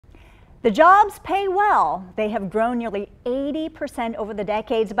The jobs pay well. They have grown nearly 80% over the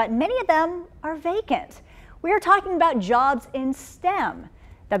decades, but many of them are vacant. We are talking about jobs in STEM.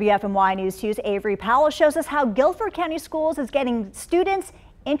 WFMY News 2's Avery Powell shows us how Guilford County Schools is getting students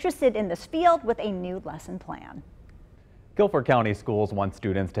interested in this field with a new lesson plan. Guilford County Schools want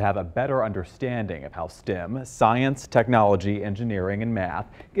students to have a better understanding of how STEM, science, technology, engineering, and math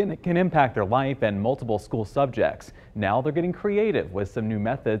can impact their life and multiple school subjects. Now they're getting creative with some new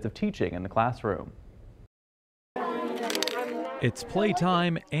methods of teaching in the classroom. It's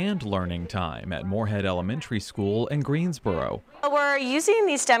playtime and learning time at Morehead Elementary School in Greensboro. We're using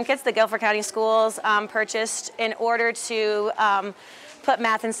these STEM kits that Guilford County Schools purchased in order to put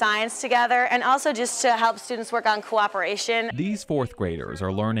math and science together, and also just to help students work on cooperation. These fourth graders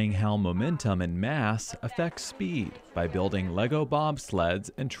are learning how momentum and mass affects speed by building Lego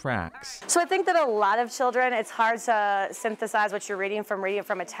bobsleds and tracks. So I think that a lot of children, it's hard to synthesize what you're reading from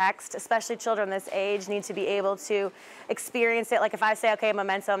a text, especially children this age need to be able to experience it. Like if I say, okay,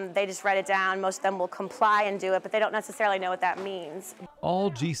 momentum, they just write it down. Most of them will comply and do it, but they don't necessarily know what that means. All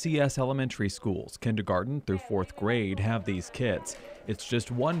GCS elementary schools, kindergarten through fourth grade, have these kits. It's just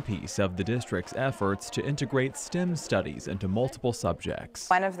one piece of the district's efforts to integrate STEM studies into multiple subjects.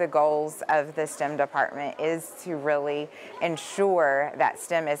 One of the goals of the STEM department is to really ensure that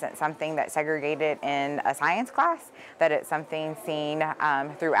STEM isn't something that's segregated in a science class, that it's something seen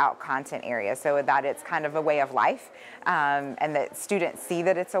throughout content areas, so that it's kind of a way of life, and that students see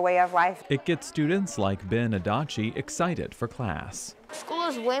that it's a way of life. It gets students like Ben Adachi excited for class. School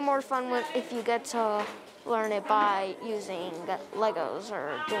is way more fun if you get to learn it by using Legos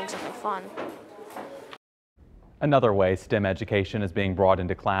or doing something fun. Another way STEM education is being brought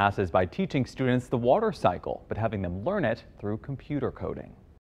into class is by teaching students the water cycle, but having them learn it through computer coding.